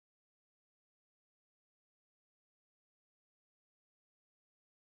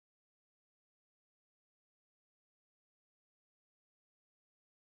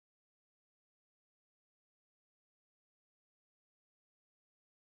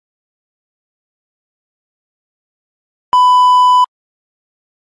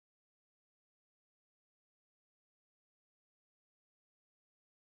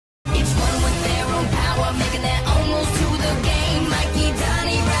making their own rules to the game. Mikey,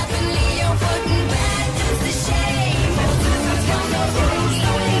 Donnie, Ralph, and Leo putting bad news to shame. Got no rules,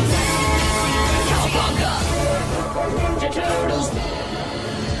 slowing down. Cowabunga! Ninja Turtles.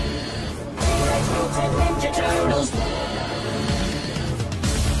 Ninja Turtles.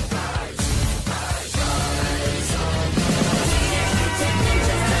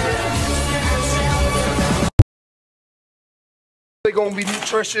 They gonna be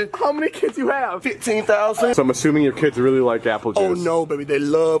nutrition. How many kids you have? 15,000. So I'm assuming your kids really like apple juice. Oh no, baby, they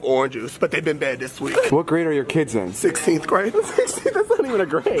love orange juice, but they've been bad this week. What grade are your kids in? 16th grade. 16th? That's not even a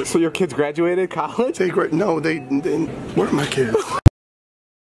grade. So your kids graduated college? They grade. No, they didn't. Where are my kids?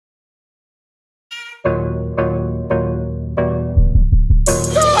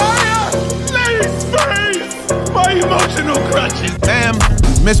 My emotional crutches. Damn,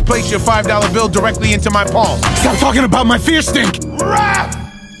 misplace your $5 bill directly into my palm. Stop talking about my fear stink! Rap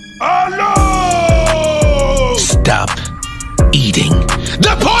alone! Stop eating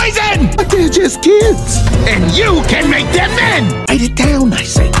the poison! But they're just kids. And you can make them men! Write it down, I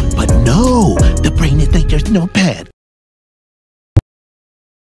say. But no, the brain is like there's no pad.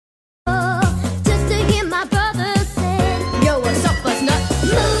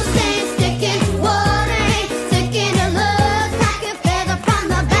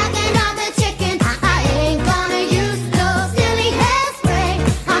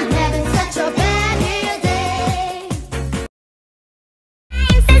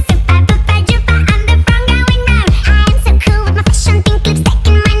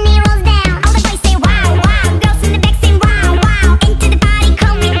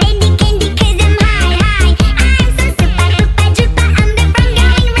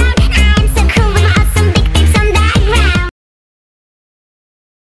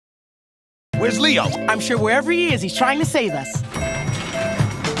 Where's Leo? I'm sure wherever he is, he's trying to save us.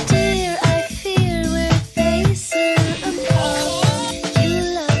 Dear, I fear we're facing a problem. You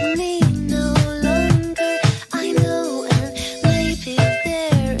love me no longer. I know, and maybe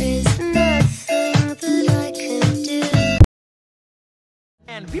there is nothing that I can do.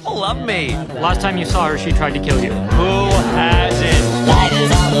 And people love me. Last time you saw her, she tried to kill you. Who hasn't? Light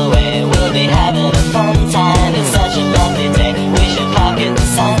is on the way, we'll be having a fun time. It's such a lovely day, we should pocket the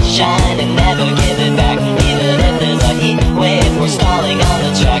sunshine and never give it back. Even if there's a heat wave, we're stalling on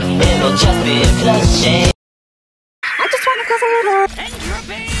the track. It'll just be a close shave. I just wanna cause a little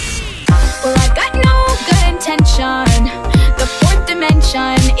entropy. Well, I got no good intention. The fourth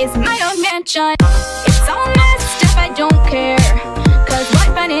dimension is my own mansion. It's all messed up, I don't care. Cause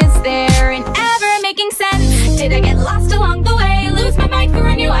what fun is there in ever making sense? Did I get lost along the way? Lose my mind for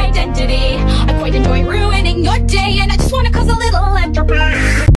a new identity? I quite enjoy ruining your day, and I just wanna cause a little entropy.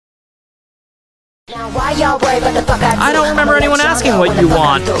 Now why y'all worry about the fuck I don't remember anyone asking what you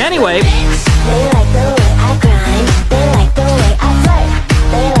want. Anyway. They like the way I grind. They like the way I flirt.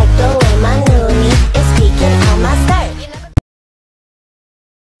 They like the way my new me is peeking on my skirt.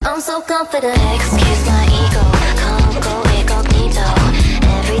 I'm so confident. Excuse my ego. Can't go incognito.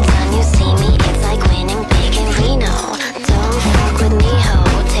 Every time you see me, it's like winning big in Reno. Don't fuck with me, ho.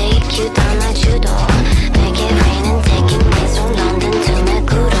 Take you down like judo. Make it rain and taking me from London to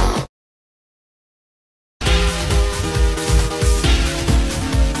Meguro.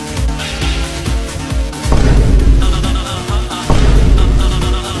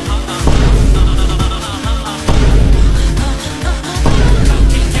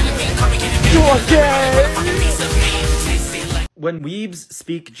 When weebs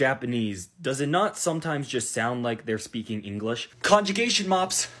speak Japanese, does it not sometimes just sound like they're speaking English? Conjugation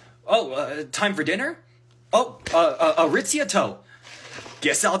mops. Oh, time for dinner? Oh, Aritziato.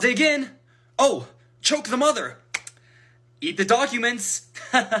 Guess I'll dig in. Oh, choke the mother. Eat the documents.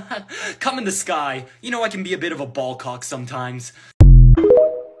 Come in the sky. You know I can be a bit of a ball cock sometimes.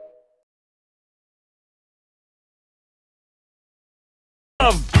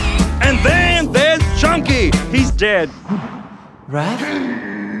 And then there's Chunky. He's dead. Right?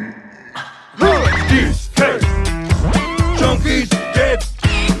 Chunky's dead.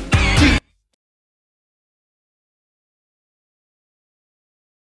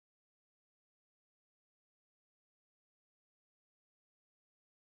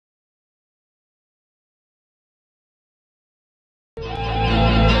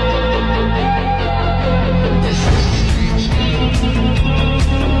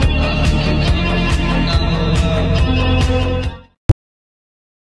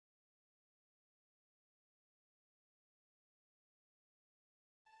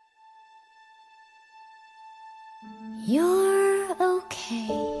 You're okay.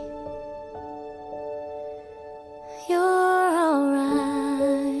 You're alright.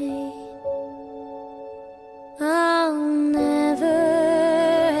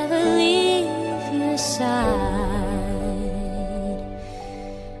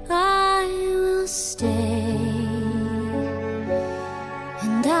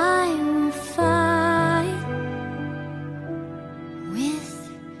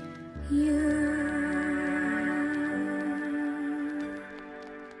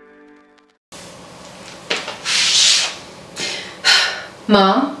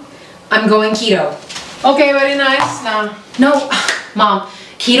 Mom, I'm going keto. Okay, very nice. No, Mom,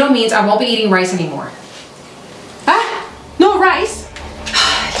 keto means I won't be eating rice anymore. Ah, no rice?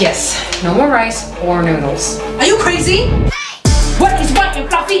 Yes, no more rice or noodles. Are you crazy? What is white and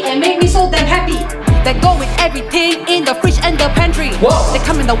fluffy and make me so damn happy? They go with everything in the fridge and the pantry. Whoa. They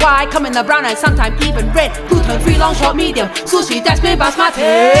come in the white, come in the brown, and sometimes even red. Gluten-free, long, short, medium. Sushi that's made basmati.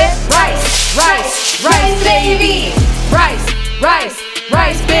 Rice, rice, rice, baby. Rice, rice,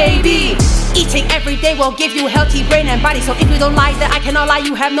 rice, baby. Eating every day will give you healthy brain and body. So if you don't like that, I cannot lie.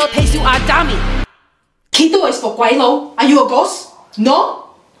 You have no taste, you are dummy. Keto is for 鬼佬. Are you a ghost? No?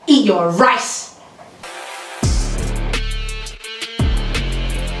 Eat your rice.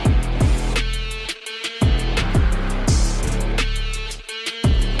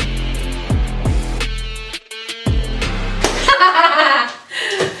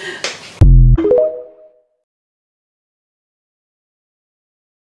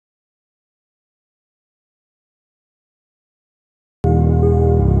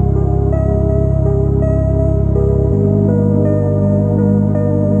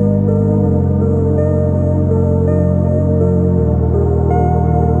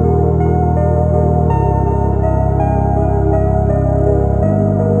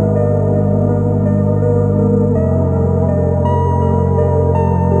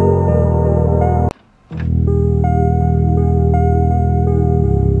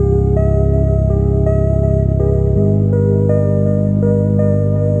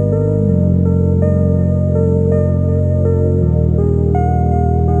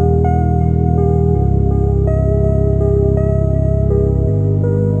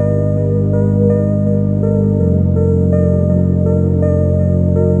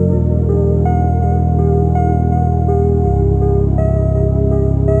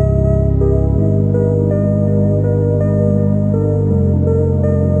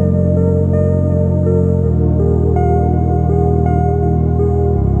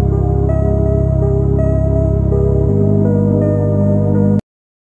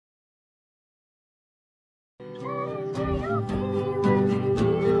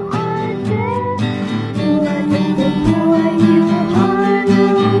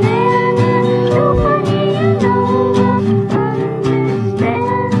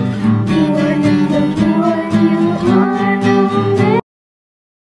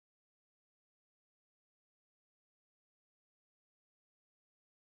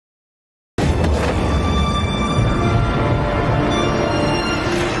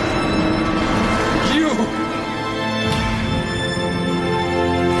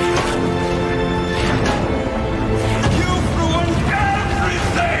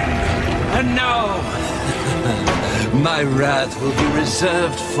 My wrath will be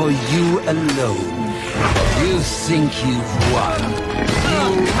reserved for you alone. You think you've won,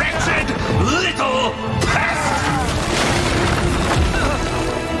 you wretched little pest!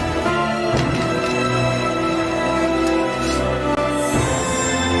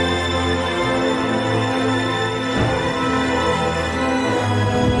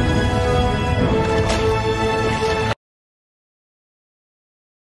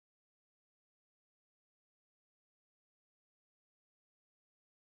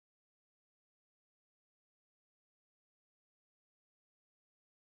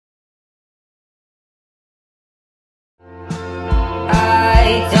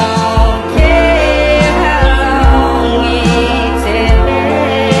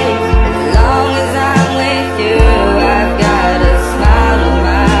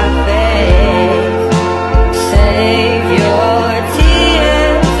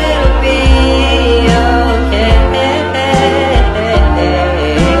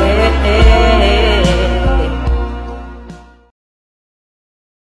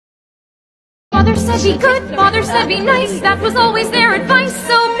 Father said be good, father said be nice, that was always their advice.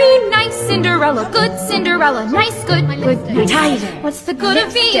 So be nice, Cinderella, good Cinderella, nice, good, good, nice. What's the good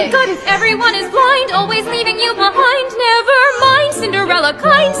of being good if everyone is blind, always leaving you behind? Never mind, Cinderella,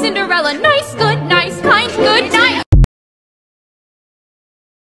 kind Cinderella, nice, good, nice, kind, good, nice.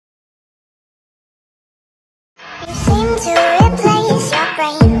 You seem to replace your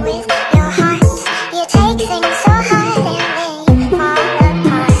brain with your heart. You take things so hard and they fall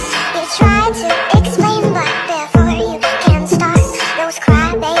apart. You try to explain, but before you can start, those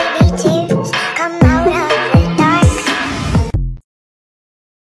crybaby tears come out of the dark.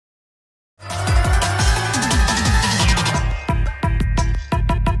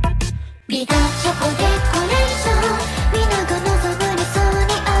 Be that chocolate decoration, 皆が望む理想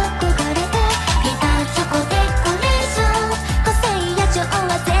に憧れ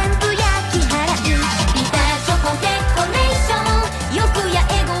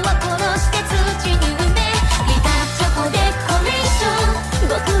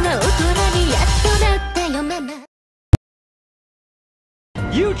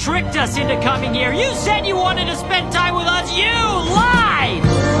You tricked us into coming here. You said you wanted to spend time with us. You lied!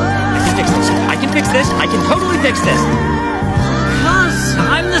 I can fix this. I can totally fix this. Cuz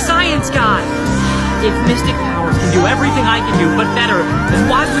I'm the science guy. If mystic powers can do everything I can do, but better, then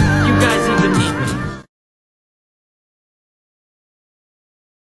why would you guys even need me?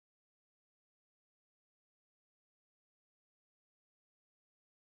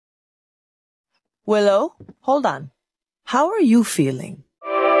 Willow, hold on. How are you feeling?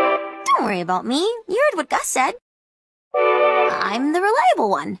 Don't worry about me. You heard what Gus said. I'm the reliable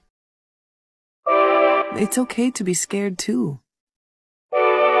one. It's okay to be scared too.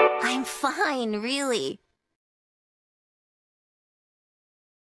 I'm fine, really.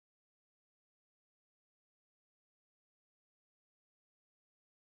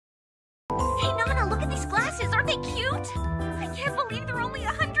 Hey, Nana, look at these glasses. Aren't they cute? I can't believe they're only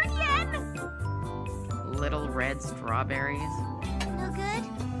 100 yen. Little red strawberries. No good?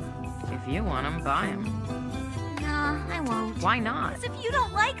 If you want them, buy them. Nah, I won't. Why not? Because if you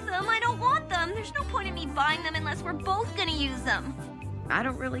don't like them, I don't want them. There's no point in me buying them unless we're both gonna use them. I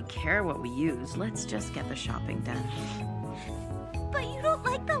don't really care what we use. Let's just get the shopping done. But you don't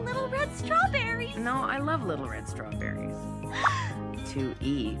like the little red strawberries. No, I love little red strawberries. To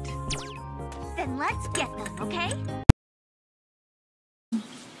eat. Then let's get them, okay?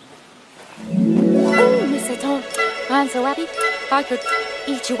 Oh, Mr. Tom, I'm so happy. I could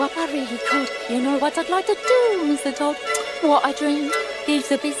eat you up, I really could. You know what I'd like to do, Mr. Todd? What a dream. If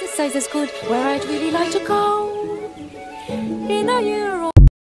the business says it's good, where I'd really like to go. In a year or...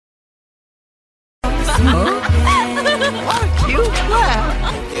 What a cute laugh.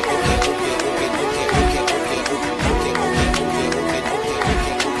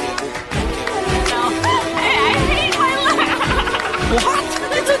 What?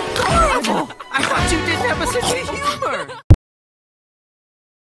 It's adorable! I thought you didn't have a sense of humor!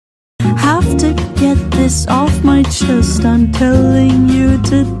 Have to get this off my chest. I'm telling you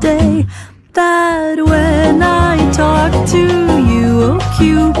today that when I talk to you, oh,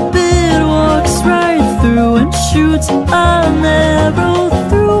 Cupid walks right through and shoots an arrow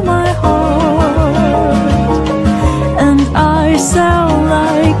through my heart. And I sound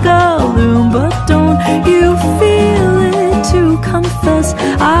like a loon, but don't you feel it to confess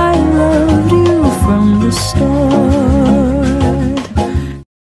I loved you from the start.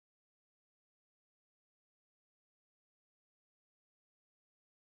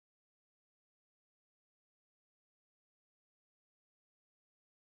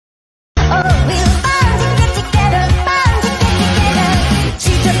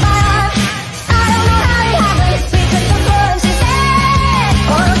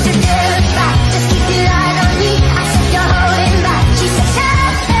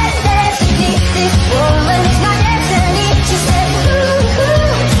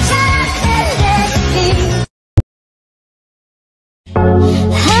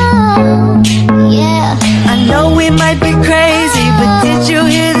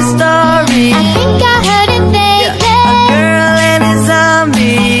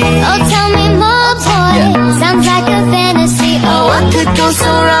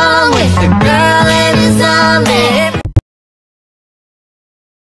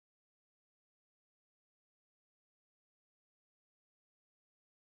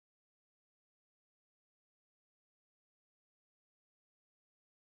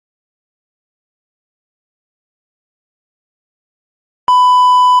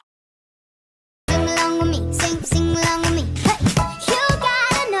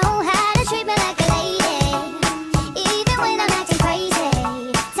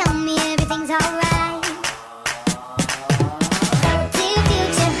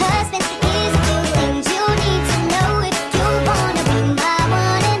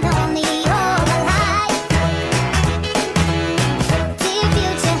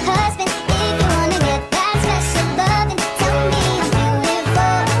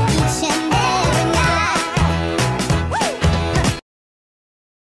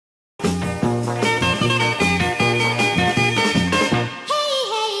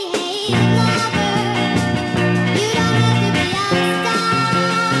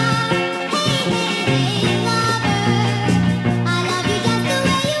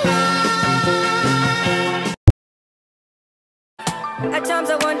 At times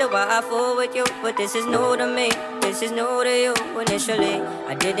I wonder why I fool with you, but this is new to me, this is new to you. Initially,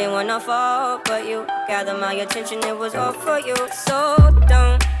 I didn't wanna fall, but you gathered my attention, it was all for you. So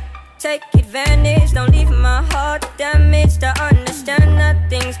don't take advantage, don't leave my heart damaged. I understand that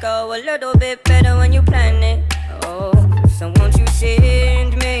things go a little bit better when you plan it. Oh, so won't you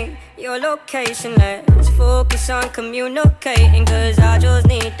send me your location, let's focus on communicating, cause I just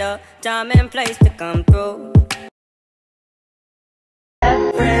need the time and place to come through.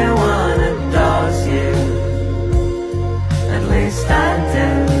 Everyone adores you, at least I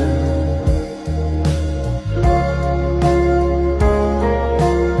do.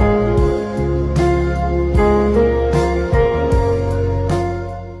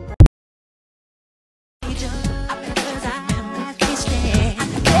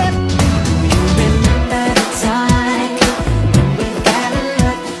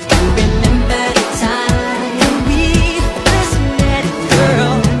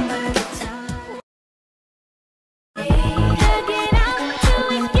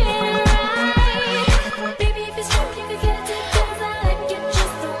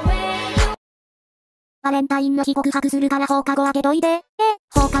バレンタインの日告白するから放課後開けといて。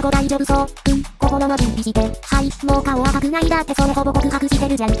放課後大丈夫そう。心の準備して。はい、もう顔赤くないだってそれほぼ告白して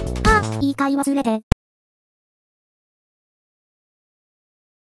るじゃん。あ、いい回忘れて。